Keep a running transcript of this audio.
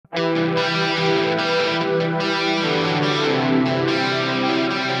All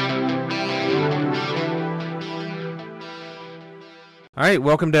right,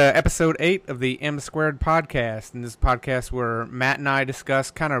 welcome to episode 8 of the M Squared podcast. In this podcast where Matt and I discuss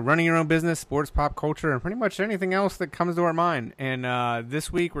kind of running your own business, sports, pop culture, and pretty much anything else that comes to our mind. And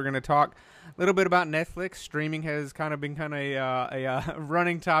this week we're going to talk a little bit about Netflix. Streaming has kind of been a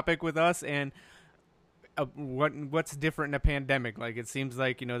running topic with us, and what's different in a pandemic. Like, it seems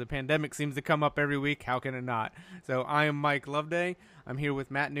like, the pandemic seems to come up every week. How can it not? So I am Mike Loveday. I'm here with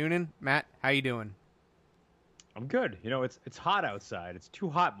Matt Noonan. Matt, how you doing? I'm good. It's hot outside. It's too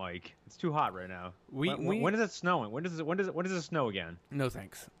hot, Mike. It's too hot right now. When is it snowing? When does it snow again? No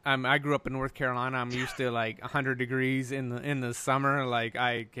thanks. I grew up in North Carolina. I'm used to like 100 degrees in the summer. Like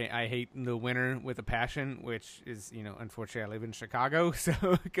I hate the winter with a passion, which is unfortunately I live in Chicago, so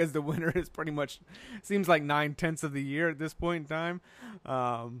because the winter is pretty much seems like 9/10 of the year at this point in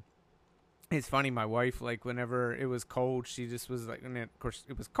time. It's funny, my wife, like, whenever it was cold, she just was like, and of course,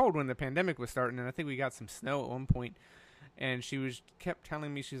 it was cold when the pandemic was starting, and I think we got some snow at one point, and she kept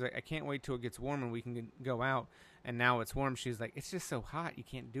telling me, she's like, I can't wait till it gets warm and we can go out, and now it's warm. She's like, it's just so hot, you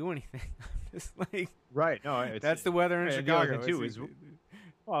can't do anything. I'm just like, right, no, that's the weather in Chicago. Like too,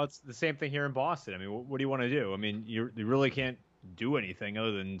 well, it's the same thing here in Boston. I mean, what do you want to do? I mean, you really can't do anything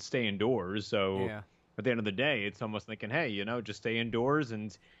other than stay indoors, so yeah. At the end of the day, it's almost thinking, hey, just stay indoors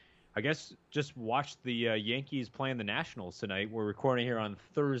and I guess just watch the Yankees playing the Nationals tonight. We're recording here on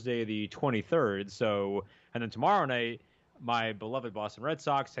Thursday the 23rd. So, and then tomorrow night, my beloved Boston Red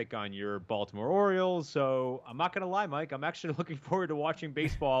Sox take on your Baltimore Orioles. So I'm not going to lie, Mike. I'm actually looking forward to watching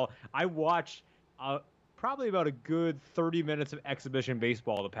baseball. I watched probably about a good 30 minutes of exhibition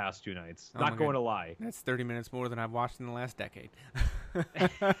baseball the past 2 nights. Not going to lie. That's 30 minutes more than I've watched in the last decade.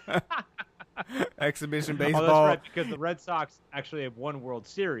 Exhibition baseball. Oh, that's right, because the Red Sox actually have won World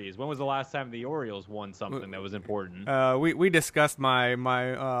Series. When was the last time the Orioles won something that was important? We discussed my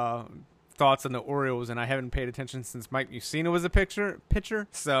thoughts on the Orioles, and I haven't paid attention since Mike Mussina was a pitcher.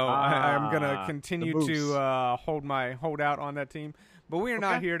 So I'm gonna continue to hold out on that team. But we are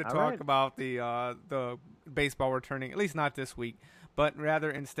not here to talk about the baseball returning, at least not this week. But rather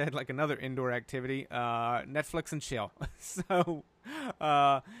instead like another indoor activity, Netflix and chill. So,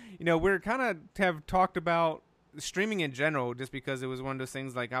 we're kind of have talked about streaming in general just because it was one of those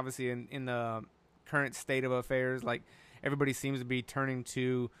things, like, obviously in the current state of affairs, like, everybody seems to be turning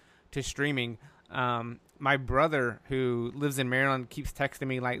to streaming. My brother, who lives in Maryland, keeps texting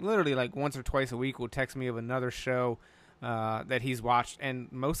me, like, literally like once or twice a week will text me of another show that he's watched,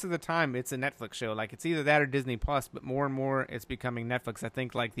 and most of the time it's a Netflix show. Like, it's either that or Disney Plus, but more and more it's becoming Netflix. I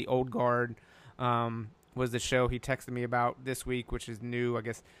think like The Old Guard was the show he texted me about this week, which is new. I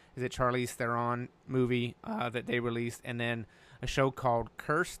guess is it Charlize Theron movie that they released, and then a show called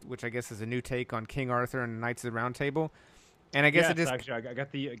Cursed, which I guess is a new take on King Arthur and Knights of the Round Table. And I guess it just actually I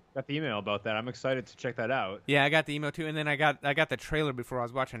got the email about that. I'm excited to check that out. Yeah, I got the email too, and then I got the trailer before I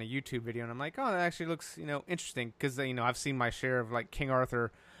was watching a YouTube video, and I'm like, oh, that actually looks interesting, because I've seen my share of like King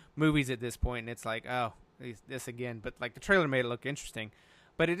Arthur movies at this point, and it's like, oh, this again. But like the trailer made it look interesting,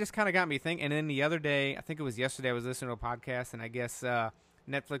 but it just kind of got me thinking. And then the other day, I think it was yesterday, I was listening to a podcast, and I guess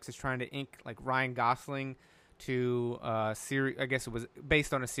Netflix is trying to ink like Ryan Gosling to series. I guess it was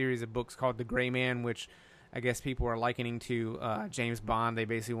based on a series of books called The Gray Man, which I guess people are likening to James Bond. They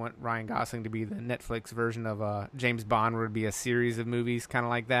basically want Ryan Gosling to be the Netflix version of James Bond, where it would be a series of movies kind of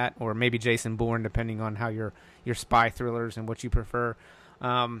like that, or maybe Jason Bourne, depending on how your spy thrillers and what you prefer.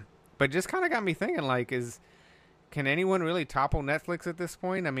 But just kind of got me thinking, like, can anyone really topple Netflix at this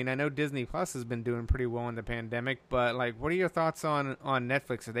point? I mean, I know Disney Plus has been doing pretty well in the pandemic, but like, what are your thoughts on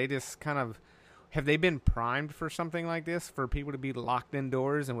Netflix? Are they just have they been primed for something like this, for people to be locked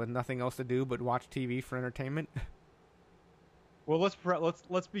indoors and with nothing else to do but watch TV for entertainment? Well,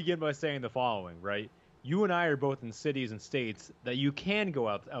 let's begin by saying the following, right? You and I are both in cities and states that you can go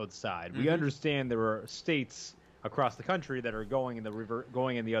outside. Mm-hmm. We understand there are states across the country that are going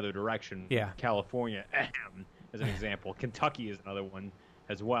in the other direction. Yeah. California, as an example. Kentucky is another one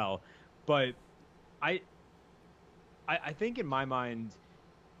as well. But I think in my mind,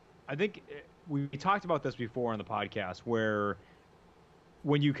 I think we talked about this before on the podcast, where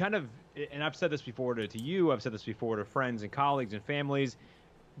when you kind of, and I've said this before to you, I've said this before to friends and colleagues and families,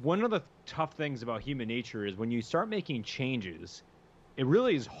 one of the tough things about human nature is when you start making changes, it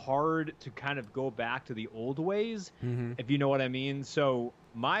really is hard to kind of go back to the old ways, mm-hmm. if you know what I mean. So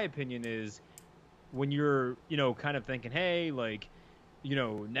my opinion is, when you're, kind of thinking, hey, like,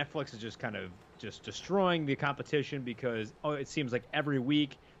 Netflix is just kind of just destroying the competition because, it seems like every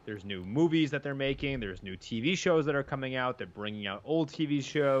week There's new movies that they're making. There's new TV shows that are coming out. They're bringing out old TV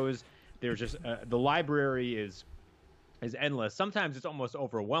shows. There's just the library is endless. Sometimes it's almost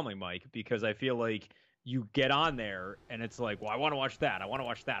overwhelming, Mike, because I feel like you get on there and it's like, well, I want to watch that. I want to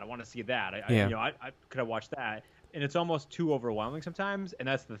watch that. I want to see that. I could have watched that. And it's almost too overwhelming sometimes. And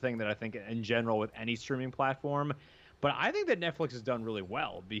that's the thing that I think in general with any streaming platform. But I think that Netflix has done really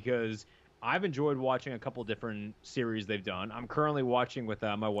well because I've enjoyed watching a couple different series they've done. I'm currently watching with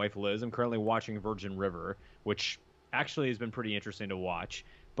my wife, Liz. I'm currently watching Virgin River, which actually has been pretty interesting to watch.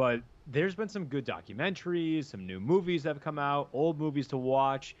 But there's been some good documentaries, some new movies that have come out, old movies to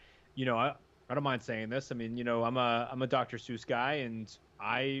watch. I don't mind saying this. I mean, I'm a Dr. Seuss guy, and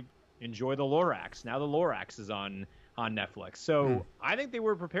I enjoy the Lorax. Now the Lorax is on Netflix. So I think they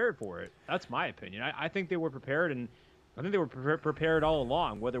were prepared for it. That's my opinion. I think they were prepared, and I think they were prepared all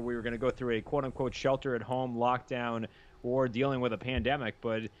along, whether we were going to go through a quote-unquote shelter-at-home lockdown or dealing with a pandemic.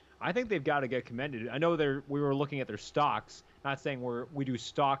 But I think they've got to get commended. I know we were looking at their stocks. Not saying we do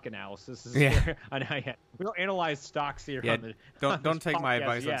stock analysis. Yeah. We don't analyze stocks here. Yeah, don't take my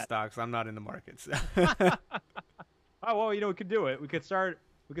advice on stocks. I'm not in the markets. Oh well, we could do it. We could start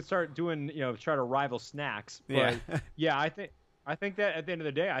doing, try to rival snacks. But yeah, I think that at the end of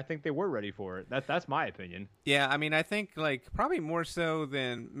the day, I think they were ready for it. That's my opinion. Yeah, I mean, I think probably more so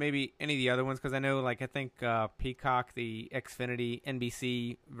than maybe any of the other ones, because I know I think Peacock, the Xfinity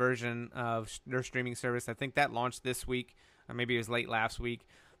NBC version of their streaming service, I think that launched this week, or maybe it was late last week.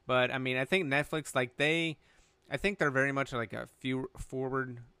 But I mean, I think Netflix, I think they're very much like a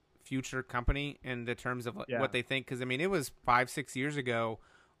forward future company in the terms of what they think. Because I mean, it was 5-6 years ago.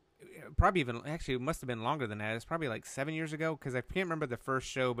 Probably even actually it must have been longer than that. It's probably 7 years ago, because I can't remember the first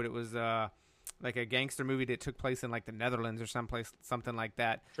show, but it was like a gangster movie that took place in the Netherlands or something like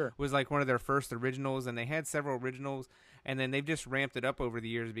that. Sure. It was one of their first originals, and they had several originals, and then they've just ramped it up over the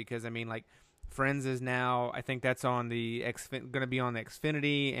years, because I mean Friends is now, I think that's on going to be on the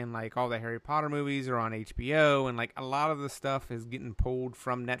Xfinity, and all the Harry Potter movies are on HBO, and a lot of the stuff is getting pulled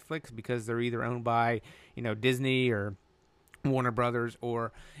from Netflix because they're either owned by Disney or Warner Brothers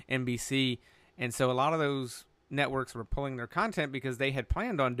or NBC. And so a lot of those networks were pulling their content because they had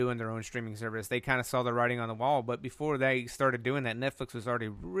planned on doing their own streaming service. They kind of saw the writing on the wall, but before they started doing that, Netflix was already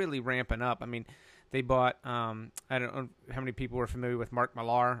really ramping up. I mean, they bought, I don't know how many people are familiar with Mark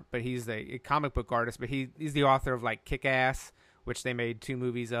Millar, but he's a comic book artist, but he's the author of Kick-Ass, which they made 2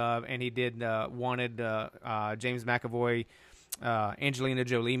 movies of, and he did Wanted, James McAvoy, Angelina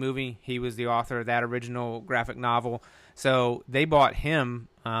Jolie movie. He was the author of that original graphic novel. So they bought him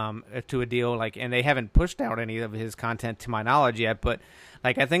to a deal, and they haven't pushed out any of his content to my knowledge yet, but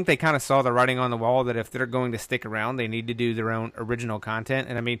I think they kind of saw the writing on the wall that if they're going to stick around, they need to do their own original content.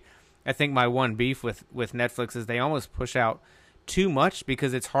 And I mean, I think my one beef with Netflix is they almost push out too much,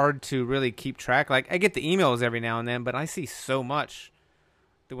 because it's hard to really keep track. I get the emails every now and then, but I see so much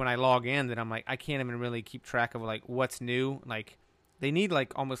that when I log in that I'm I can't even really keep track of what's new. They need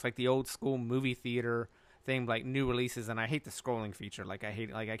almost the old school movie theater thing, new releases, and I hate the scrolling feature. I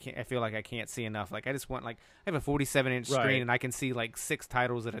hate I feel like I can't see enough. I just want I have a 47-inch screen and I can see 6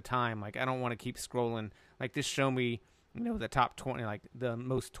 titles at a time. I don't want to keep scrolling. Just show me the top 20, the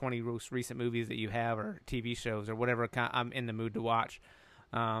most 20 most recent movies that you have, or TV shows, or whatever I'm in the mood to watch.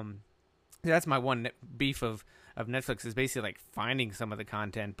 That's my one beef of Netflix, is basically finding some of the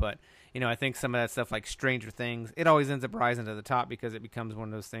content. But I think some of that stuff, like Stranger Things, it always ends up rising to the top because it becomes one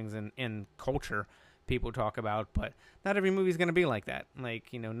of those things in culture people talk about. But not every movie is going to be like that.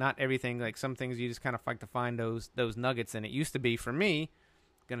 Not everything. Some things you just kind of like to find those nuggets. And it used to be, for me,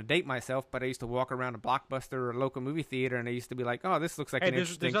 gonna date myself, but I used to walk around a Blockbuster or a local movie theater, and I used to be like, "Oh, this looks like an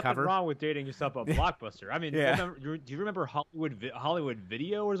interesting cover." There's nothing wrong with dating yourself a Blockbuster. I mean, do you remember Hollywood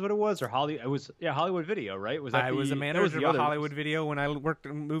Video, is what it was, or Hollywood Video, right? I was a manager of Hollywood Video when I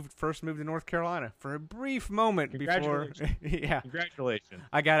first moved to North Carolina for a brief moment before. Yeah, congratulations.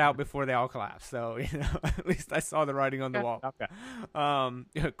 I got out before they all collapsed, so at least I saw the writing on the wall. Okay.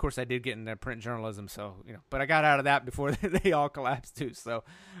 Of course, I did get into print journalism, so but I got out of that before they all collapsed too. So.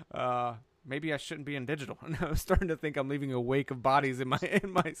 Maybe I shouldn't be in digital. I'm starting to think I'm leaving a wake of bodies in my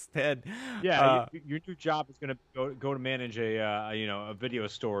stead. Yeah, your new job is going to go to manage a video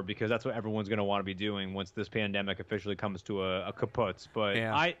store, because that's what everyone's going to want to be doing once this pandemic officially comes to a kaput. But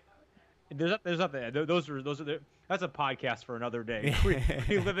yeah. There's nothing. That's a podcast for another day.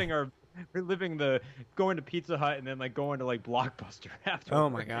 Reliving the going to Pizza Hut and then going to Blockbuster after. Oh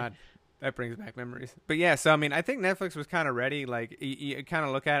my God. That brings back memories. But yeah, so I mean, I think Netflix was kind of ready. You kind of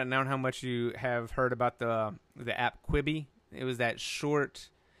look at it now, and how much you have heard about the app Quibi. It was that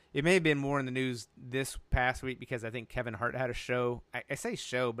short. it may have been more in the news this past week because I think Kevin Hart had a show. I say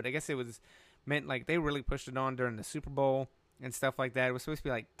show, but I guess it was meant like they really pushed it on during the Super Bowl and stuff like that. It was supposed to be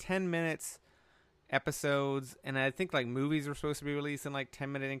like 10 minutes episodes, and I think like movies were supposed to be released in like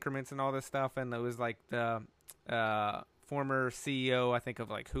 10-minute increments and all this stuff. And it was like the former CEO, I think, of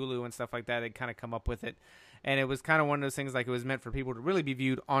like Hulu and stuff like that. They'd kind of come up with it, and it was kind of one of those things like it was meant for people to really be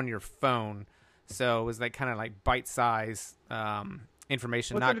viewed on your phone. So it was like kind of like bite-size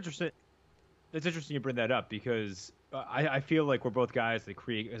information. Well, interesting. It's interesting you bring that up because I feel like we're both guys that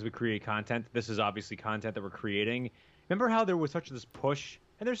we create content. This is obviously content that we're creating. Remember how there was such this push,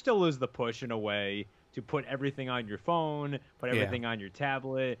 and there still is the push in a way, to put everything on your phone, put everything on your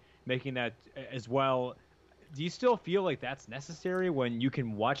tablet, making that as well. Do you still feel like that's necessary when you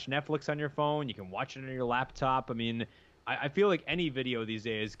can watch Netflix on your phone, you can watch it on your laptop? I mean, I feel like any video these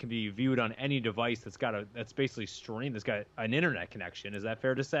days can be viewed on any device that's basically streamed, that's got an internet connection. Is that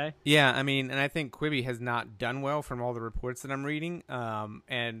fair to say? Yeah, I mean, and I think Quibi has not done well from all the reports that I'm reading,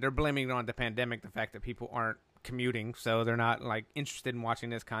 and they're blaming it on the pandemic, the fact that people aren't commuting, so they're not like interested in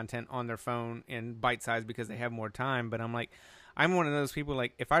watching this content on their phone in bite size because they have more time. But I'm like, I'm one of those people,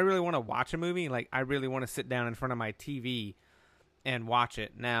 like, if I really want to watch a movie, like, I really want to sit down in front of my TV and watch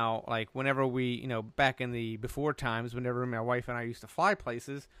it. Now, like, whenever we, back in the before times, whenever my wife and I used to fly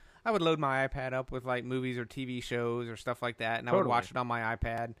places, I would load my iPad up with, like, movies or TV shows or stuff like that, and I would watch it on my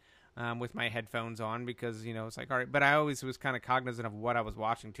iPad with my headphones on because, it's like, all right. But I always was kind of cognizant of what I was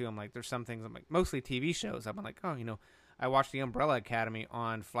watching, too. I'm like, there's some things, I'm like, mostly TV shows. I'm like, oh, I watched The Umbrella Academy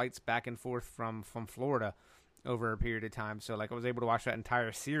on flights back and forth from Florida over a period of time. So, like, I was able to watch that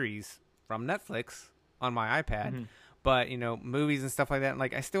entire series from Netflix on my iPad. Mm-hmm. But, movies and stuff like that,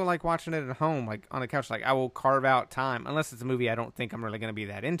 like, I still like watching it at home, like, on the couch. Like, I will carve out time, unless it's a movie I don't think I'm really going to be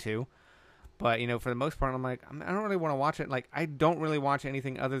that into. But, for the most part, I'm like, I don't really want to watch it. Like, I don't really watch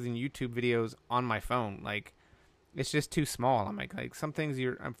anything other than YouTube videos on my phone. Like, it's just too small. I'm like some things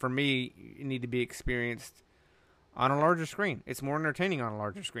for me, you need to be experienced on a larger screen. It's more entertaining on a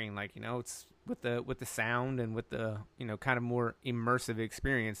larger screen. Like, it's with the sound and with the, kind of more immersive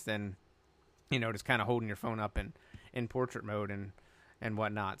experience than, just kind of holding your phone up in portrait mode and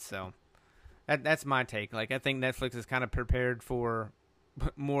whatnot. So that's my take. Like, I think Netflix is kind of prepared for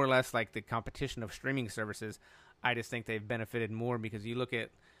more or less like the competition of streaming services. I just think they've benefited more because you look at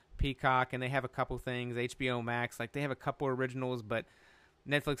Peacock and they have a couple things, HBO Max, like they have a couple originals, but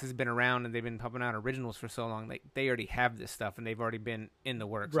Netflix has been around and they've been pumping out originals for so long. They already have this stuff and they've already been in the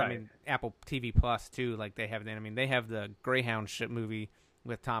works. Right. I mean, Apple TV Plus too, like they have. I mean, they have the Greyhound ship movie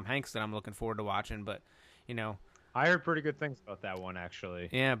with Tom Hanks that I'm looking forward to watching. But I heard pretty good things about that one actually.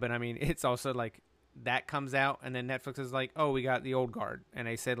 Yeah, but I mean, it's also like that comes out and then Netflix is like, oh, we got The Old Guard, and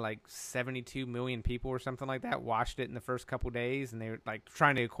they said like 72 million people or something like that watched it in the first couple days, and they were like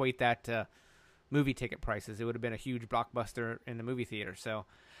trying to equate that to movie ticket prices. It would have been a huge blockbuster in the movie theater. So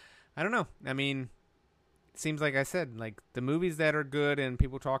I don't know. I mean, it seems like I said, like the movies that are good and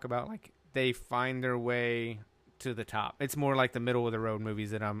people talk about, like they find their way to the top. It's more like the middle of the road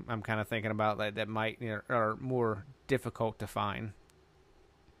movies that I'm kind of thinking about that might are more difficult to find.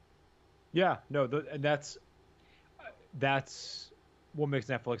 Yeah, no, that's what makes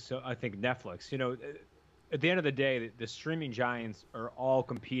Netflix. So I think Netflix. At the end of the day, the streaming giants are all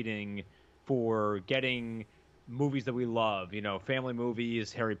competing for getting movies that we love. Family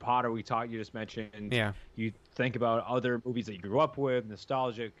movies, Harry Potter. You just mentioned. Yeah. You think about other movies that you grew up with,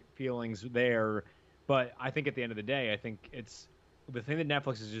 nostalgic feelings there. But I think at the end of the day, I think it's the thing that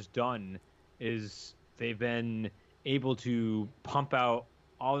Netflix has just done is they've been able to pump out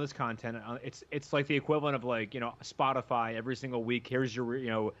all this content. It's like the equivalent of like Spotify every single week. Here's your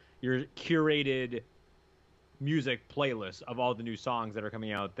your curated music playlist of all the new songs that are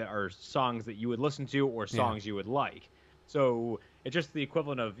coming out that are songs that you would listen to or songs you would like. So it's just the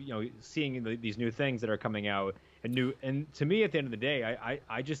equivalent of seeing these new things that are coming out and to me at the end of the day,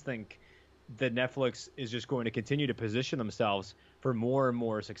 I just think that Netflix is just going to continue to position themselves for more and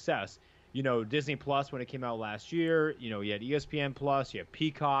more success. Disney Plus, when it came out last year, you had ESPN Plus, you have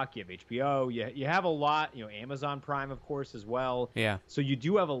Peacock, you have HBO, you have a lot, Amazon Prime, of course, as well. Yeah. So you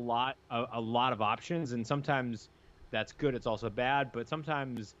do have a lot of options, and sometimes that's good. It's also bad, but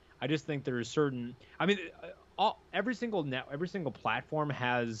sometimes I just think there's certain. I mean, every single platform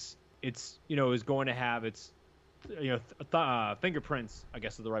has its, is going to have its, fingerprints, I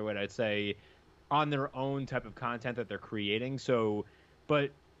guess is the right way I'd say, on their own type of content that they're creating. So,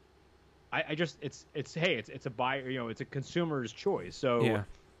 but. I just it's a buyer, it's a consumer's choice. So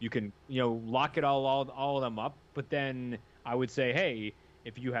you can lock it all of them up, but then I would say, hey,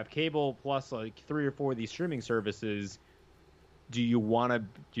 if you have cable plus like 3 or 4 of these streaming services, do you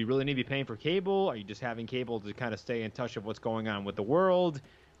really need to be paying for cable? Are you just having cable to kind of stay in touch of what's going on with the world?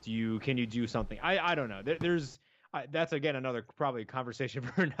 Can you do something? I don't know. That's again another probably conversation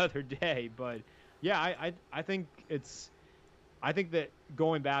for another day. But yeah, I think that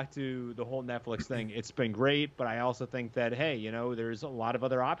going back to the whole Netflix thing, it's been great, but I also think that, hey, there's a lot of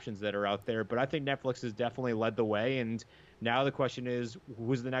other options that are out there. But I think Netflix has definitely led the way, and now the question is,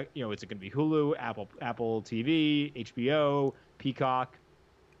 who's the next? Is it going to be Hulu, Apple TV, HBO, Peacock?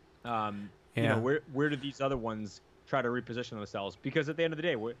 Where do these other ones try to reposition themselves? Because at the end of the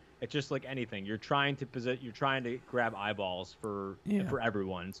day, it's just like anything. You're trying to grab eyeballs for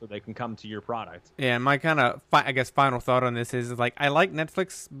everyone so they can come to your product. Yeah, and my kind of final thought on this is like I like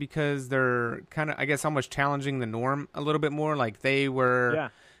Netflix because they're kind of almost challenging the norm a little bit more. Like the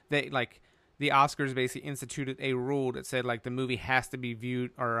Oscars basically instituted a rule that said like the movie has to be viewed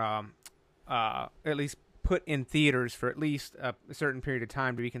or at least put in theaters for at least a certain period of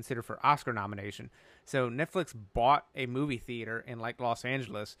time to be considered for Oscar nomination. So Netflix bought a movie theater in like Los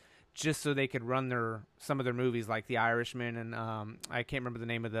Angeles just so they could run some of their movies like The Irishman and I can't remember the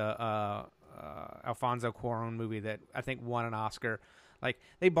name of the Alfonso Cuarón movie that I think won an Oscar. Like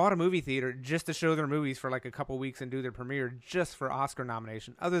they bought a movie theater just to show their movies for like a couple weeks and do their premiere just for Oscar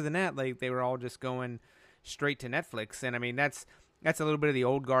nomination. Other than that, like they were all just going straight to Netflix. And I mean that's a little bit of the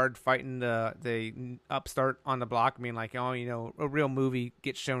old guard fighting the upstart on the block. I mean like a real movie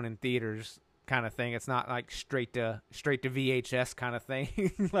gets shown in theaters kind of thing. It's not like straight to VHS kind of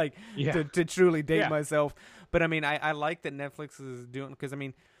thing. Like to truly date myself. But I mean I like that Netflix is doing, because I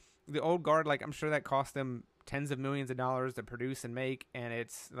mean the old guard, like I'm sure that cost them tens of millions of dollars to produce and make, and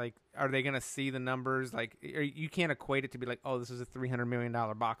it's like, are they going to see the numbers? Like you can't equate it to be like, oh, this is a $300 million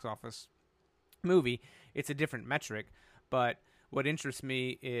box office movie. It's a different metric. But what interests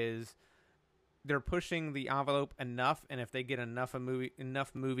me is they're pushing the envelope enough, and if they get enough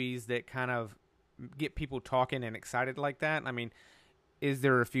movies that kind of get people talking and excited like that, I mean, is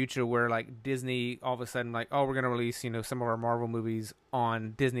there a future where like Disney all of a sudden like, oh, we're going to release, some of our Marvel movies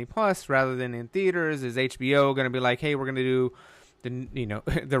on Disney Plus rather than in theaters? Is HBO going to be like, hey, we're going to do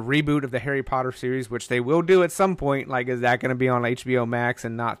the reboot of the Harry Potter series, which they will do at some point? Like, is that going to be on HBO Max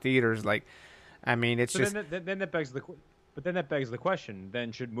and not theaters? Like, I mean, it's just then that begs the question.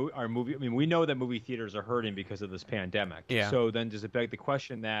 Then should our movie? I mean, we know that movie theaters are hurting because of this pandemic. Yeah. So then does it beg the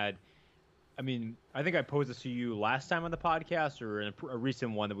question that? I mean, I think I posed this to you last time on the podcast or in a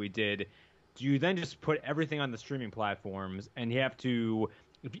recent one that we did. Do you then just put everything on the streaming platforms and you have to?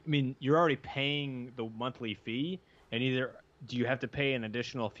 I mean, you're already paying the monthly fee, and either do you have to pay an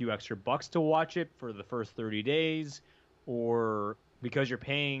additional few extra bucks to watch it for the first 30 days, or because you're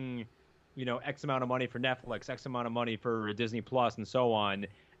paying, X amount of money for Netflix, X amount of money for Disney Plus, and so on,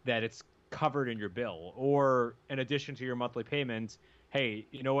 that it's covered in your bill, or in addition to your monthly payments, hey,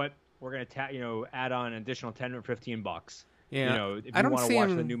 you know what? We're gonna add on an additional 10 or 15 bucks. Yeah, if you want to watch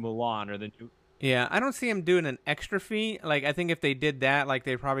the new Mulan or the new. Yeah, I don't see him doing an extra fee. Like, I think if they did that, like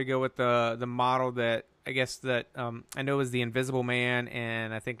they'd probably go with the model that I guess that I know is The Invisible Man,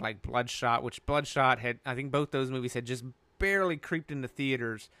 and I think like Bloodshot, which Bloodshot had, I think both those movies had just barely creeped into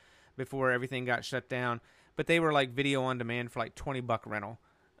theaters before everything got shut down. But they were like video on demand for like $20 rental,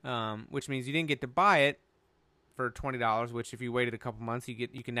 which means you didn't get to buy it for $20, which if you waited a couple months,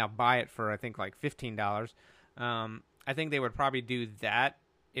 you can now buy it for I think like $15. I think they would probably do that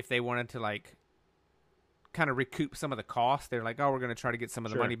if they wanted to like kind of recoup some of the cost. They're like, oh, we're going to try to get some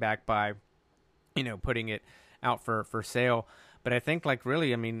of the money back by, putting it out for sale. But I think like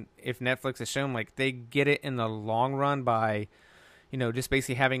really, I mean, if Netflix has shown like they get it in the long run by, just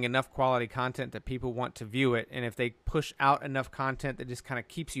basically having enough quality content that people want to view it. And if they push out enough content that just kind of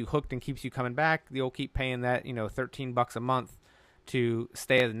keeps you hooked and keeps you coming back, you'll keep paying that, $13 a month to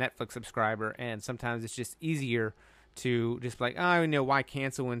stay as a Netflix subscriber. And sometimes it's just easier to just like, why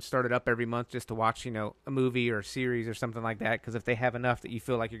cancel and start it up every month just to watch, a movie or a series or something like that? Because if they have enough that you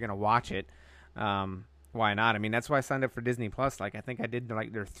feel like you're going to watch it, why not? I mean, that's why I signed up for Disney Plus. Like, I think I did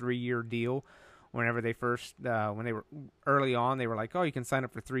like their 3-year deal. Whenever they first, when they were early on, they were like, oh, you can sign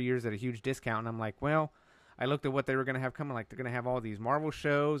up for 3 years at a huge discount. And I'm like, well, I looked at what they were going to have coming. Like, they're going to have all these Marvel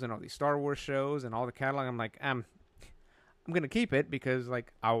shows and all these Star Wars shows and all the catalog. I'm like, I'm going to keep it because,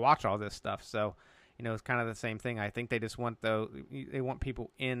 like, I'll watch all this stuff. So, it's kind of the same thing. I think they just want they want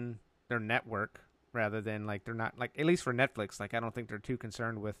people in their network rather than, like, they're not, like, at least for Netflix, like, I don't think they're too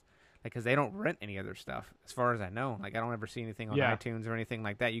concerned with, like, because they don't rent any other stuff, as far as I know. Like, I don't ever see anything on iTunes or anything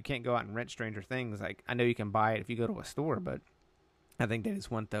like that. You can't go out and rent Stranger Things. Like, I know you can buy it if you go to a store, but I think they just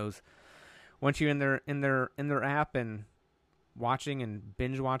want those. Once you're in their app and watching and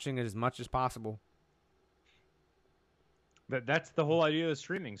binge watching it as much as possible. That's the whole idea of the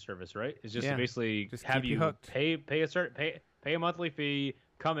streaming service, right? Is just to basically just have you hooked. pay a monthly fee,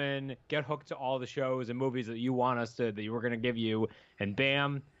 come in, get hooked to all the shows and movies that you want us to that you were going to give you, and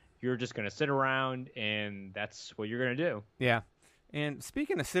bam, you're just going to sit around and that's what you're going to do. Yeah. And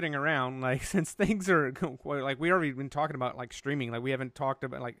speaking of sitting around, like since things are like we already been talking about like streaming, like we haven't talked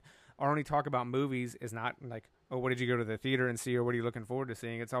about like our only talk about movies is not like, oh, what did you go to the theater and see, or what are you looking forward to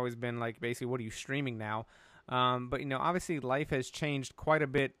seeing? It's always been like basically what are you streaming now? But you know, obviously life has changed quite a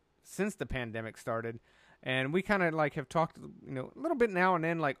bit since the pandemic started, and we kind of like have talked, you know, a little bit now and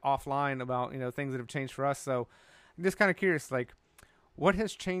then like offline about, you know, things that have changed for us. So I'm just kind of curious, like what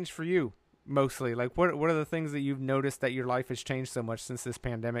has changed for you mostly? Like what are the things that you've noticed that your life has changed so much since this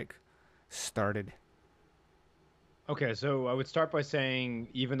pandemic started? Okay, so I would start by saying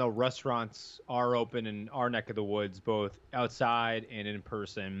even though restaurants are open in our neck of the woods, both outside and in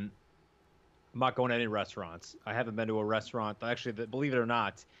person, I'm not going to any restaurants. I haven't been to a restaurant. Actually, believe it or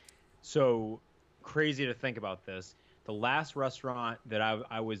not, so crazy to think about this. The last restaurant that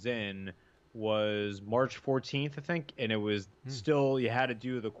I was in was March 14th, I think, and it was still, you had to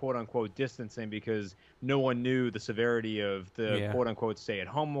do the quote unquote distancing because no one knew the severity of the quote unquote stay at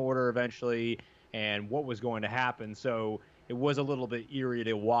home order eventually and what was going to happen. So it was a little bit eerie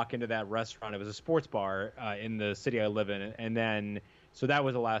to walk into that restaurant. It was a sports bar in the city I live in, and then so that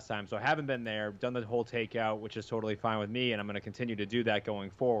was the last time. So I haven't been there, done the whole takeout, which is totally fine with me, and I'm going to continue to do that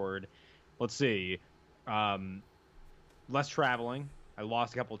going forward. Let's see. Less traveling. I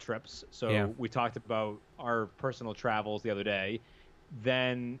lost a couple trips. So we talked about our personal travels the other day.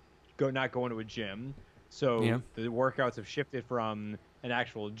 Then not going to a gym. So the workouts have shifted from an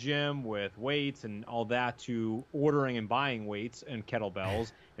actual gym with weights and all that to ordering and buying weights and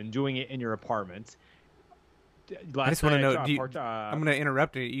kettlebells and doing it in your apartment. I just want to know. I'm going to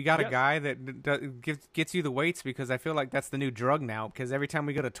interrupt you. You got a guy that gets you the weights, because I feel like that's the new drug now. Because every time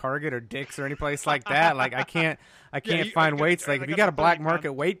we go to Target or Dick's or any place like that, like I can't find weights. Like if you got a black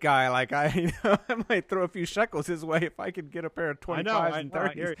market weight guy, like I might throw a few shekels his way if I could get a pair of 25s and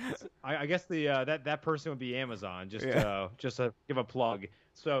 30s. I guess the that person would be Amazon. Just to give a plug.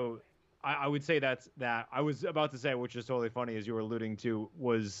 So I would say that I was about to say, which is totally funny, as you were alluding to,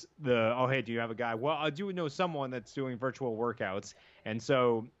 was hey, do you have a guy? Well, I do know someone that's doing virtual workouts, and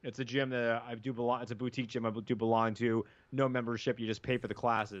so it's a gym that it's a boutique gym I do belong to. No membership, you just pay for the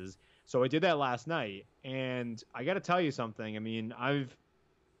classes. So I did that last night, and I got to tell you something. I mean, I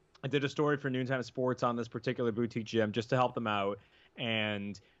did a story for Noontime Sports on this particular boutique gym just to help them out,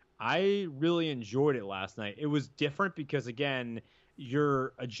 and I really enjoyed it last night. It was different because, again,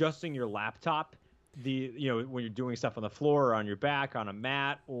 you're adjusting your laptop when you're doing stuff on the floor or on your back on a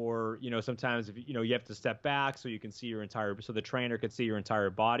mat, or sometimes if you have to step back so you can see so the trainer can see your entire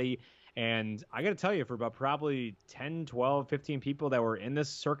body. And I got to tell you, for about probably 10, 12, 15 people that were in this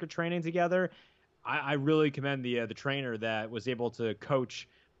circuit training together, I really commend the trainer that was able to coach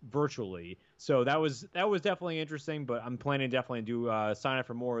virtually. So that was definitely interesting, but I'm planning definitely to sign up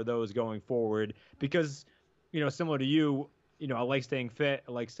for more of those going forward because, similar to you, I like staying fit.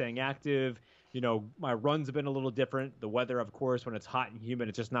 I like staying active. My runs have been a little different. The weather, of course, when it's hot and humid,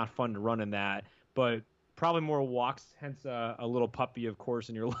 it's just not fun to run in that. But probably more walks, hence a little puppy, of course,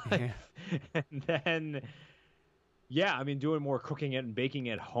 in your life. Yeah. And then, doing more cooking and baking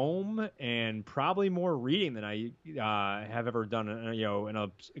at home, and probably more reading than I have ever done, in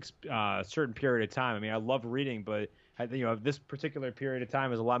a certain period of time. I mean, I love reading, but this particular period of time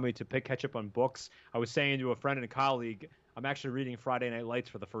has allowed me to catch up on books. I was saying to a friend and a colleague, I'm actually reading Friday Night Lights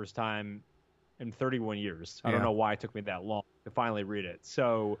for the first time in 31 years. I don't know why it took me that long to finally read it.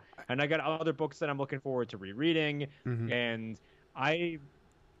 So, and I got other books that I'm looking forward to rereading. Mm-hmm. And I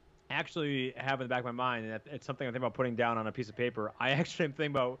actually have in the back of my mind, and it's something I think about putting down on a piece of paper. I actually am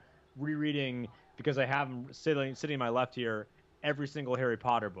thinking about rereading, because I have them sitting in my left here, every single Harry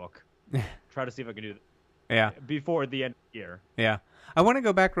Potter book. Try to see if I can do that. Yeah. Before the end of the year. Yeah. I want to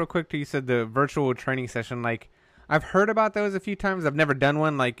go back real quick to, you said the virtual training session. Like, I've heard about those a few times. I've never done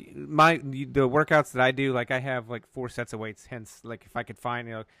one. Like the workouts that I do, like I have like 4 sets of weights. Hence, like if I could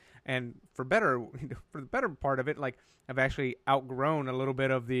find, and for the better part of it, like I've actually outgrown a little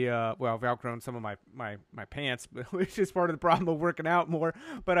bit of the, I've outgrown some of my pants, which is part of the problem of working out more.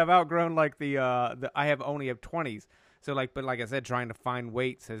 But I've outgrown like I only have 20s. So like I said, trying to find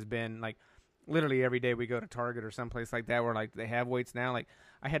weights has been like, literally every day we go to Target or someplace like that where like they have weights now. Like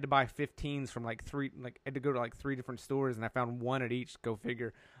I had to buy 15s from I had to go to like 3 different stores, and I found one at each. Go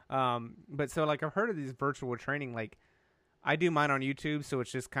figure. But so like I've heard of these virtual training. Like I do mine on YouTube, so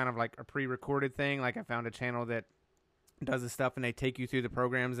it's just kind of like a pre-recorded thing. Like I found a channel that does this stuff, and they take you through the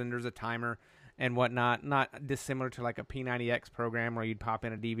programs, and there's a timer, and whatnot, not dissimilar to like a P90X program where you'd pop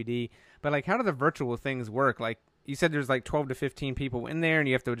in a DVD. But like, how do the virtual things work? Like you said, there's like 12 to 15 people in there, and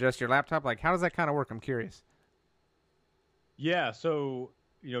you have to adjust your laptop. Like, how does that kind of work? I'm curious. Yeah, so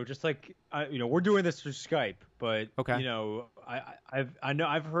just like we're doing this through Skype, but Okay.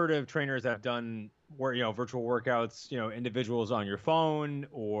 I've heard of trainers that have done virtual workouts, individuals on your phone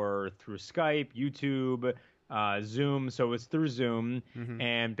or through Skype, YouTube, Zoom. So it's through Zoom,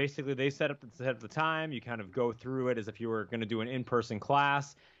 and basically they set up the time. You kind of go through it as if you were going to do an in-person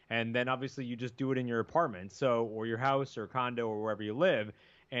class, and then obviously you just do it in your apartment, or your house or condo or wherever you live.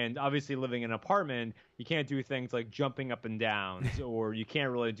 And obviously, living in an apartment, you can't do things like jumping up and down, or you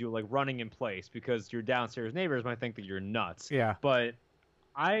can't really do like running in place because your downstairs neighbors might think that you're nuts. Yeah. But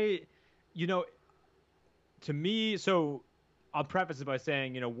to me, so I'll preface it by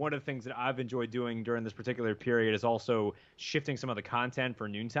saying, one of the things that I've enjoyed doing during this particular period is also shifting some of the content for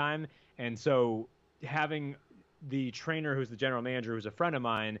Noontime. And so having the trainer who's the general manager, who's a friend of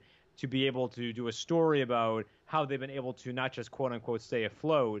mine, to be able to do a story about how they've been able to not just quote unquote stay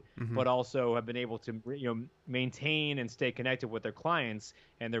afloat, but also have been able to maintain and stay connected with their clients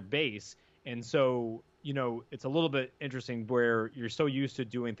and their base. And so it's a little bit interesting where you're so used to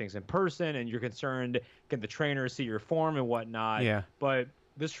doing things in person and you're concerned, can the trainer see your form and whatnot? Yeah. But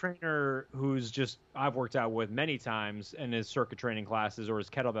this trainer I've worked out with many times in his circuit training classes or his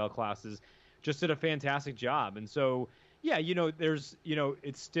kettlebell classes just did a fantastic job. And so yeah, there's,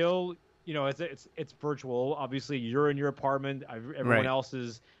 it's still, it's virtual. Obviously, you're in your apartment. Everyone else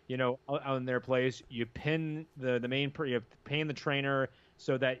is, out in their place. You pin you pin the trainer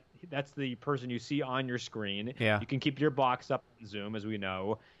so that's the person you see on your screen. Yeah. You can keep your box up on Zoom, as we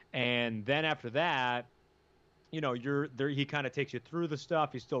know. And then after that, you're there. He kind of takes you through the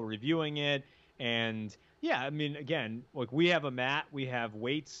stuff. He's still reviewing it. And yeah, I mean, again, like we have a mat, we have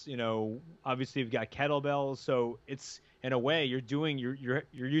weights, obviously we've got kettlebells. So it's, in a way, you're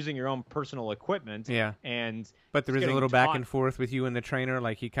using your own personal equipment. Yeah. But there is a little back and forth with you and the trainer.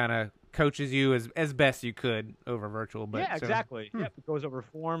 Like he kind of coaches you as best you could over virtual. But yeah, exactly. Yeah, it goes over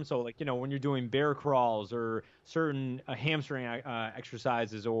form. So like, when you're doing bear crawls or certain hamstring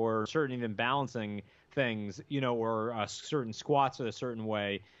exercises or certain even balancing things, or certain squats in a certain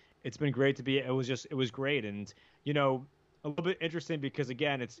way. It's been great it was great. And, a little bit interesting because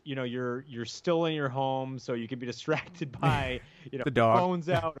again, it's, you're still in your home, so you can be distracted by, the dog. Phones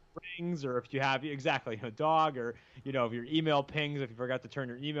out, rings, or if you have a dog, or, if your email pings, if you forgot to turn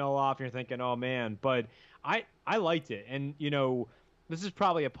your email off, you're thinking, oh man, but I liked it. And, this is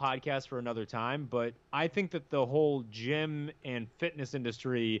probably a podcast for another time, but I think that the whole gym and fitness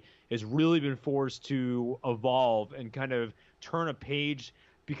industry has really been forced to evolve and kind of turn a page.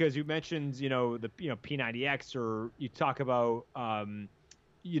 Because you mentioned, the P90X, or you talk about,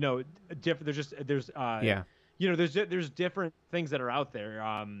 different. There's different things that are out there.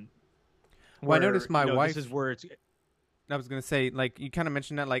 Well, I noticed my wife. This is where it's. I was gonna say, like you kind of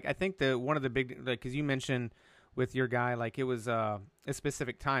mentioned that, like I think one of the big, like, because you mentioned with your guy, like it was a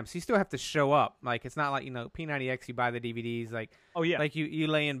specific time, so you still have to show up. Like it's not like P90X, you buy the DVDs, like like you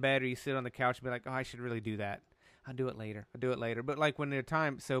lay in bed or you sit on the couch and be like, oh, I should really do that. I'll do it later. But like when there's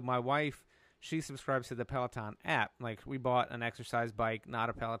time, so my wife, she subscribes to the Peloton app. Like we bought an exercise bike,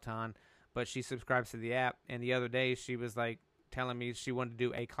 not a Peloton, but she subscribes to the app. And the other day she was like telling me she wanted to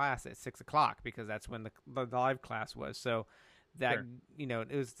do a class at 6:00 because that's when the live class was. So that,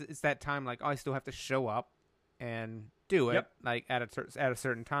 it's that time, like, oh, I still have to show up and do it like at a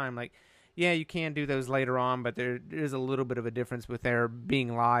certain time. Like, yeah, you can do those later on, but there is a little bit of a difference with their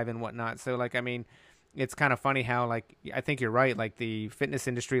being live and whatnot. So like, I mean, it's kind of funny how, like, I think you're right, like the fitness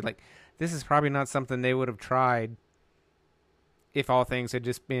industry, like this is probably not something they would have tried if all things had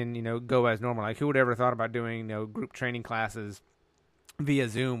just been, go as normal. Like who would ever thought about doing, group training classes via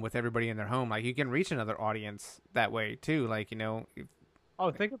Zoom with everybody in their home? Like you can reach another audience that way too. Like,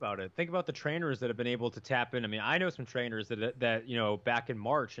 Oh, think about it. Think about the trainers that have been able to tap in. I mean, I know some trainers that back in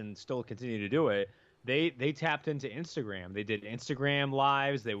March and still continue to do it. They tapped into Instagram. They did Instagram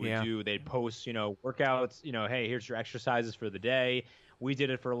lives. They would they'd post, workouts, hey, here's your exercises for the day. We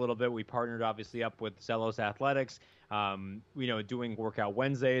did it for a little bit. We partnered obviously up with Zelos Athletics, doing workout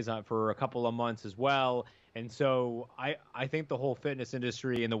Wednesdays for a couple of months as well. And so I think the whole fitness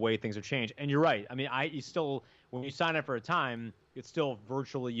industry and the way things have changed. And you're right. I mean, when you sign up for a time, it's still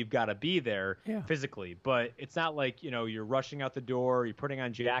virtually, you've got to be there physically, but it's not like, you're rushing out the door, you're putting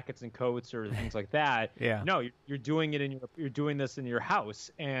on jackets and coats or things like that. No, you're doing it you're doing this in your house.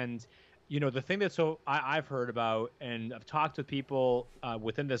 And, the thing that I've heard about, and I've talked to people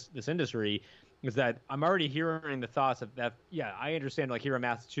within this industry, is that I'm already hearing the thoughts of that. Yeah, I understand. Like here in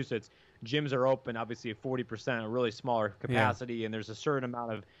Massachusetts, gyms are open, obviously at 40%, a really smaller capacity, and there's a certain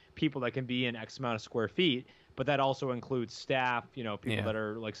amount of people that can be in X amount of square feet. But that also includes staff, people that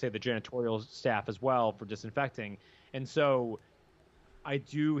are like say the janitorial staff as well for disinfecting. And so I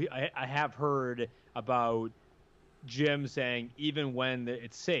have heard about Jim saying even when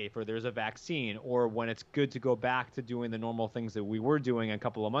it's safe or there's a vaccine or when it's good to go back to doing the normal things that we were doing a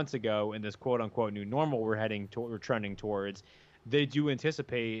couple of months ago in this quote unquote new normal we're trending towards, they do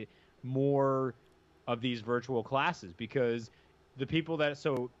anticipate more of these virtual classes because the people that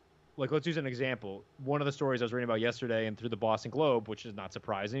like let's use an example. One of the stories I was reading about yesterday and through the Boston Globe, which is not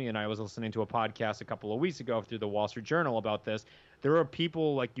surprising, and I was listening to a podcast a couple of weeks ago through the Wall Street Journal about this. There are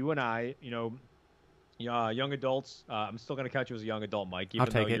people like you and I, young adults. I'm still going to count you as a young adult, Mike. Even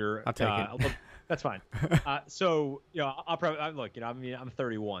though you're, I'll take it. That's fine. So I'll probably look. I'm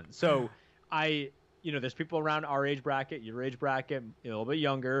 31. So there's people around our age bracket, your age bracket, a little bit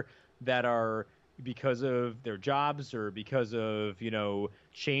younger, that are because of their jobs or because of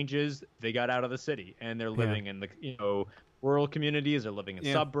changes, they got out of the city and they're living in the rural communities, they're living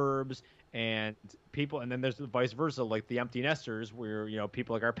in suburbs. And then there's the vice versa, like the empty nesters, where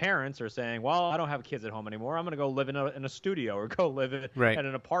people like our parents are saying, "Well, I don't have kids at home anymore. I'm going to go live in a studio or go live at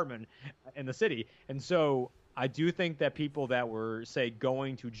an apartment in the city." And so I do think that people that were say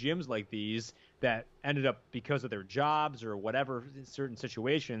going to gyms like these that ended up because of their jobs or whatever certain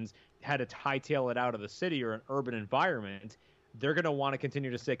situations had to hightail it out of the city or an urban environment, they're going to want to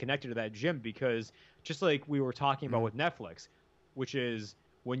continue to stay connected to that gym because just like we were talking about with Netflix, which is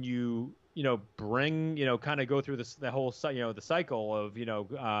when you bring kind of go through the whole the cycle of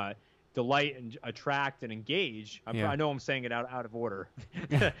delight and attract and engage. I know I'm saying it out of order.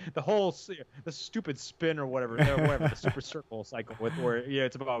 the stupid spin or whatever the super circle cycle with where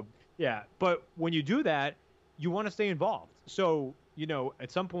it's about but when you do that, you want to stay involved. So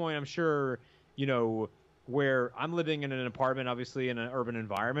at some point I'm sure where I'm living in an apartment, obviously in an urban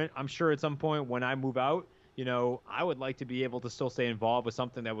environment, I'm sure at some point when I move out, I would like to be able to still stay involved with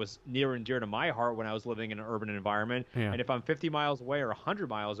something that was near and dear to my heart when I was living in an urban environment. Yeah. And if I'm 50 miles away or 100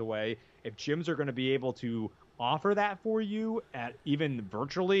 miles away, if gyms are going to be able to offer that for you at even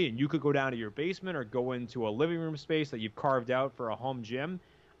virtually, and you could go down to your basement or go into a living room space that you've carved out for a home gym,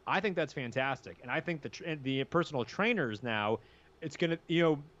 I think that's fantastic. And I think the personal trainers now, it's going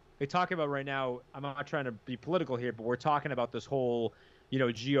to, they talk about right now, I'm not trying to be political here, but we're talking about this whole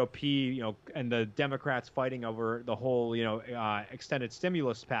GOP, and the Democrats fighting over the whole, extended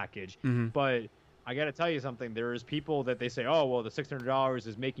stimulus package. Mm-hmm. But I got to tell you something. There's people that they say, oh, well, the $600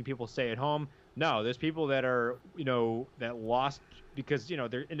 is making people stay at home. No, there's people that are, that lost because,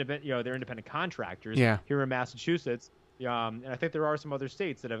 they're independent contractors here in Massachusetts. And I think there are some other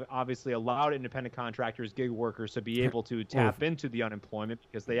states that have obviously allowed independent contractors, gig workers to be able to tap into the unemployment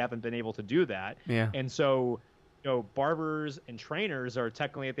because they haven't been able to do that. Yeah. And so, barbers and trainers are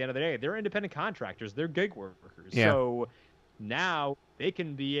technically at the end of the day, they're independent contractors. They're gig workers. Yeah. So now they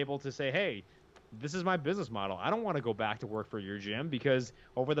can be able to say, hey, this is my business model. I don't want to go back to work for your gym because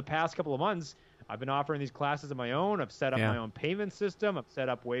over the past couple of months, I've been offering these classes of my own. I've set up my own payment system. I've set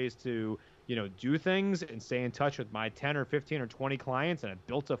up ways to, do things and stay in touch with my 10 or 15 or 20 clients, and I've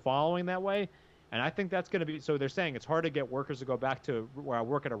built a following that way. And I think that's going to be – so they're saying it's hard to get workers to go back to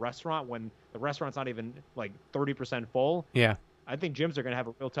work at a restaurant when the restaurant's not even like 30% full. Yeah. I think gyms are going to have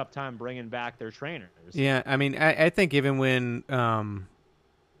a real tough time bringing back their trainers. Yeah, I mean, I think even when to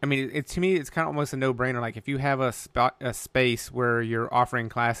me, it's kind of almost a no-brainer. Like if you have a space where you're offering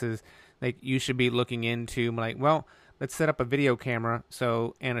classes, like you should be looking into like, well, let's set up a video camera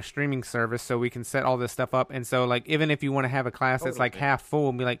and a streaming service so we can set all this stuff up. And so like even if you want to have a class that's like half full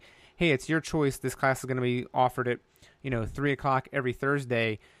and be like, hey, it's your choice. This class is going to be offered at, 3:00 every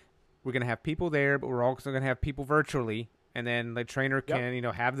Thursday. We're going to have people there, but we're also going to have people virtually. And then the trainer can,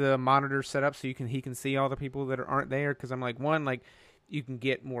 have the monitor set up so he can see all the people that aren't there. Because I'm like, you can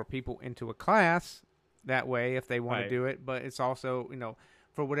get more people into a class that way if they want to do it. But it's also,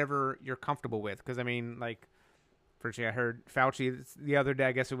 for whatever you're comfortable with. Because, firstly, I heard Fauci the other day,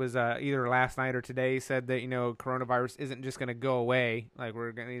 I guess it was either last night or today, said that, coronavirus isn't just going to go away. Like,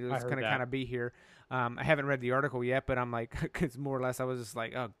 it's going to kind of be here. I haven't read the article yet, but I'm like, because more or less I was just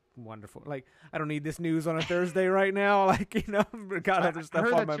like, oh, wonderful. Like, I don't need this news on a Thursday right now. Like, got other stuff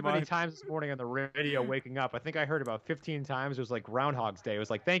on my mind. I heard that too many times this morning on the radio waking up. I think I heard about 15 times. It was like Groundhog's Day. It was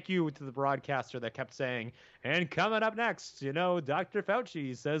like, thank you to the broadcaster that kept saying, and coming up next, Dr.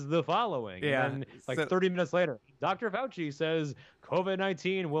 Fauci says the following. Yeah. And then 30 minutes later, Dr. Fauci says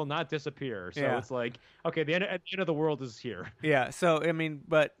COVID-19 will not disappear. So it's like, okay, at the end of the world is here. Yeah. So, I mean,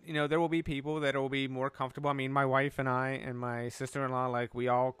 but, there will be people that will be more comfortable. I mean, my wife and I and my sister-in-law, like, we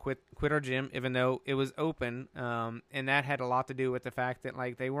all quit our gym, even though it was open. And that had a lot to do with the fact that,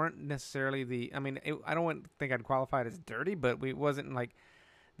 like, they weren't necessarily I don't think I'd qualify it as dirty, but it wasn't, like,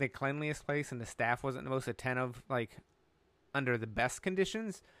 the cleanliest place, and the staff wasn't the most attentive, like, under the best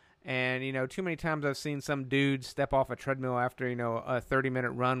conditions. And, too many times I've seen some dude step off a treadmill after, a 30-minute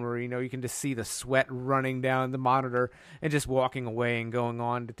run where, you can just see the sweat running down the monitor and just walking away and going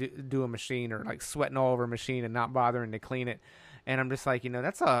on to do a machine, or like sweating all over a machine and not bothering to clean it. And I'm just like,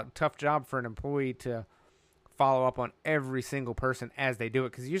 that's a tough job for an employee to follow up on every single person as they do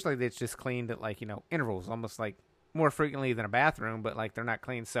it. Because usually it's just cleaned at, like, intervals, almost like more frequently than a bathroom, but like they're not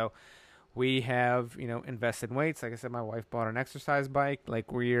clean. So we have, invested in weights. Like I said, my wife bought an exercise bike.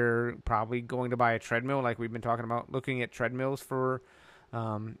 Like, we're probably going to buy a treadmill. Like, we've been talking about looking at treadmills for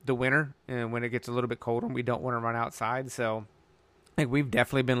the winter, and when it gets a little bit colder and we don't want to run outside. So, like, we've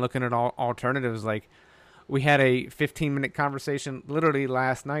definitely been looking at all alternatives. Like, we had a 15-minute conversation literally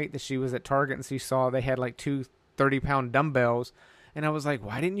last night that she was at Target and she saw they had like 2 30-pound dumbbells. And I was like,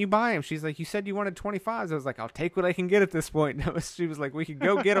 why didn't you buy them? She's like, you said you wanted 25s. I was like, I'll take what I can get at this point. She was like, we could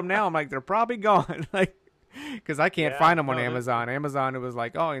go get them now. I'm like, they're probably gone. Like, because I can't find them on Amazon. Amazon, it was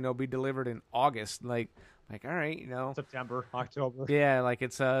like, oh, be delivered in August. Like, all right, September, October. Yeah, like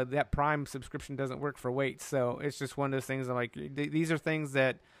it's that Prime subscription doesn't work for weights. So it's just one of those things. I'm like, these are things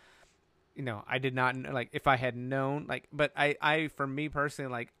that, I did not, like, if I had known, like, but I for me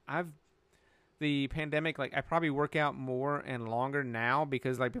personally, like, the pandemic, like, I probably work out more and longer now,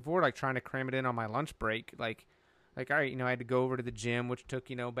 because, like, before, like, trying to cram it in on my lunch break, like all right, I had to go over to the gym, which took,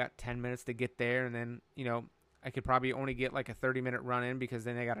 about 10 minutes to get there. And then, I could probably only get like a 30-minute run in, because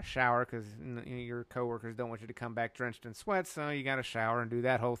then I got to shower, because your coworkers don't want you to come back drenched in sweat. So you got to shower and do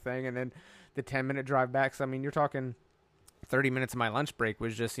that whole thing. And then the 10-minute drive back. So, I mean, you're talking 30 minutes of my lunch break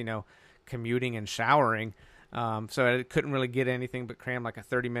was just, commuting and showering. So I couldn't really get anything but cram like a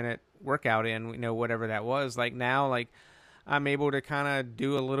 30-minute workout in, whatever that was. Like, now, like, I'm able to kind of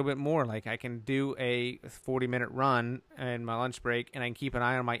do a little bit more. Like, I can do a 40-minute run in my lunch break, and I can keep an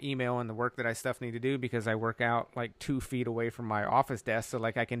eye on my email and the work that I need to do, because I work out like 2 feet away from my office desk. So,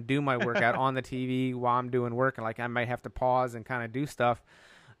 like, I can do my workout on the TV while I'm doing work, and, like, I might have to pause and kind of do stuff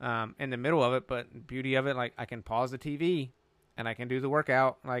in the middle of it. But the beauty of it, like, I can pause the TV and I can do the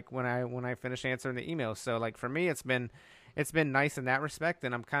workout, like, when I finish answering the emails. So, like, for me, it's been nice in that respect.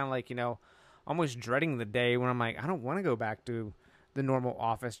 And I'm kind of like, almost dreading the day when I'm like, I don't want to go back to the normal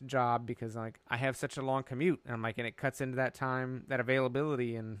office job, because, like, I have such a long commute, and I'm like, and it cuts into that time, that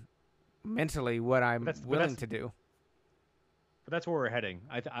availability, and mentally what I'm willing to do. But that's where we're heading.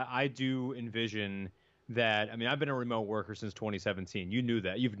 I do envision that. I mean, I've been a remote worker since 2017. You knew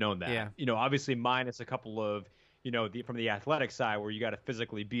that. You've known that. Yeah. Obviously minus a couple of, from the athletic side where you got to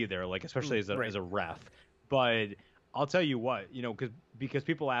physically be there, like, especially as a ref. But I'll tell you what, because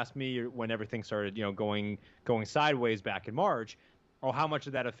people asked me when everything started, going sideways back in March, oh, how much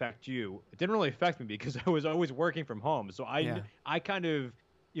did that affect you? It didn't really affect me, because I was always working from home. So I kind of,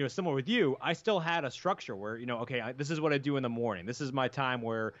 similar with you, I still had a structure where, okay, this is what I do in the morning. This is my time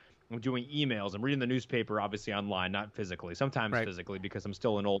where I'm doing emails. I'm reading the newspaper, obviously online, not physically. Sometimes physically, because I'm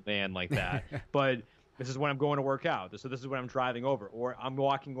still an old man like that. But this is when I'm going to work out. So this is when I'm driving over. Or I'm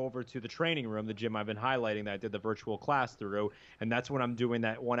walking over to the training room, the gym I've been highlighting that I did the virtual class through, and that's when I'm doing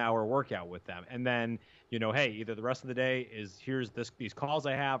that 1-hour workout with them. And then, hey, either the rest of the day is here's these calls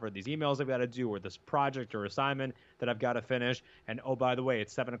I have, or these emails I've got to do, or this project or assignment that I've got to finish. And, oh, by the way,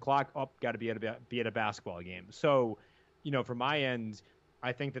 it's 7 o'clock. Oh, got to be at a basketball game. So, from my end,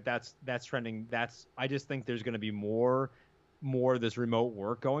 I think that's trending. I just think there's going to be more of this remote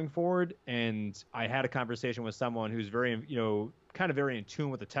work going forward. And I had a conversation with someone who's very, kind of very in tune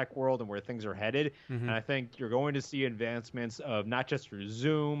with the tech world and where things are headed. Mm-hmm. And I think you're going to see advancements of not just through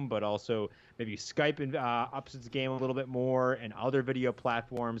Zoom, but also maybe Skype ups its game a little bit more, and other video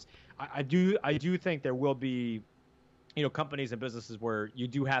platforms. I do think there will be, companies and businesses where you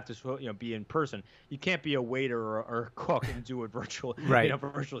do have to, be in person. You can't be a waiter or a cook and do it virtual. Right.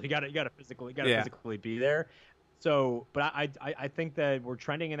 Virtually. You got to physically be there. So, but I think that we're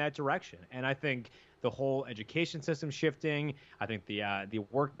trending in that direction, and I think the whole education system shifting. I think the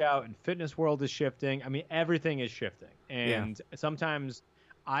workout and fitness world is shifting. I mean, everything is shifting, and sometimes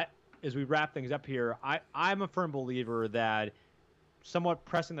as we wrap things up here, I'm a firm believer that somewhat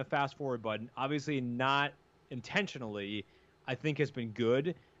pressing the fast forward button, obviously not intentionally, I think has been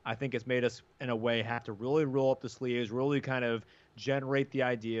good. I think it's made us, in a way, have to really roll up the sleeves, really kind of generate the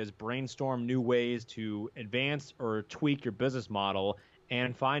ideas, brainstorm new ways to advance or tweak your business model,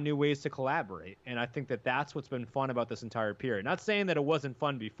 and find new ways to collaborate. And I think that that's what's been fun about this entire period. Not saying that it wasn't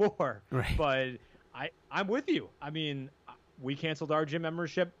fun before, right. but I'm with you. I mean, we canceled our gym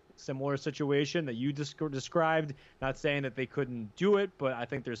membership. Similar situation that you described. Not saying that they couldn't do it, but I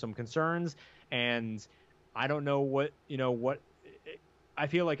think there's some concerns. And I don't know what I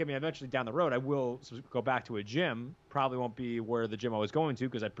feel like. I mean, eventually down the road, I will go back to a gym. Probably won't be where the gym I was going to,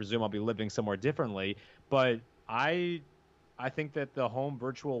 because I presume I'll be living somewhere differently. But I think that the home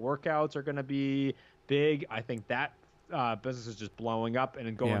virtual workouts are going to be big. I think that business is just blowing up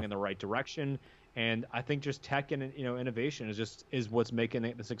and going in the right direction. And I think just tech and innovation is what's making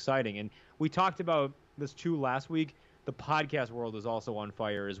this exciting. And we talked about this too last week. The podcast world is also on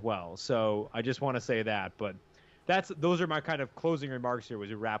fire as well. So I just want to say that. But those are my kind of closing remarks here as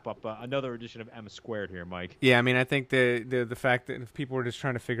we wrap up another edition of M Squared here, Mike. Yeah, I mean, I think the fact that if people are just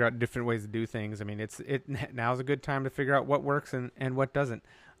trying to figure out different ways to do things, I mean, now's a good time to figure out what works and what doesn't.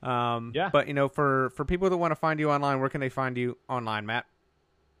 But for people that want to find you online, where can they find you online, Matt?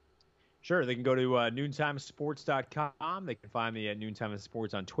 Sure, they can go to noontimesports.com. They can find me at Noontime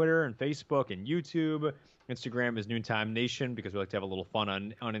Sports on Twitter and Facebook and YouTube. Instagram is Noontime Nation, because we like to have a little fun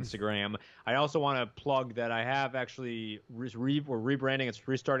on Instagram. I also want to plug that I have actually we're rebranding. It's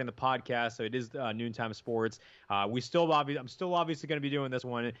restarting the podcast, so it is Noontime Sports. I'm still obviously going to be doing this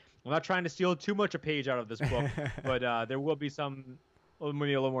one. I'm not trying to steal too much a page out of this book, but there will be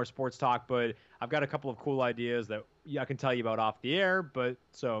maybe a little more sports talk. But I've got a couple of cool ideas that I can tell you about off the air. But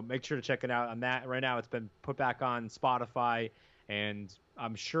so make sure to check it out on that. Right now, it's been put back on Spotify, and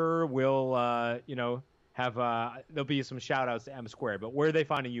I'm sure we'll have there'll be some shout outs to M Squared. But where are they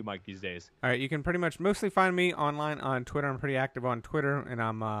finding you, Mike, these days? All right, you can pretty much mostly find me online on Twitter. I'm pretty active on Twitter, and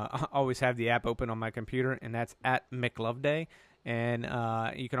I'm always have the app open on my computer, and that's at McLoveday. And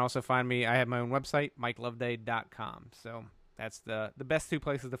you can also find me. I have my own website, MikeLoveday.com. So that's the best two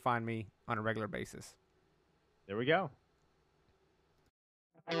places to find me on a regular basis. There we go.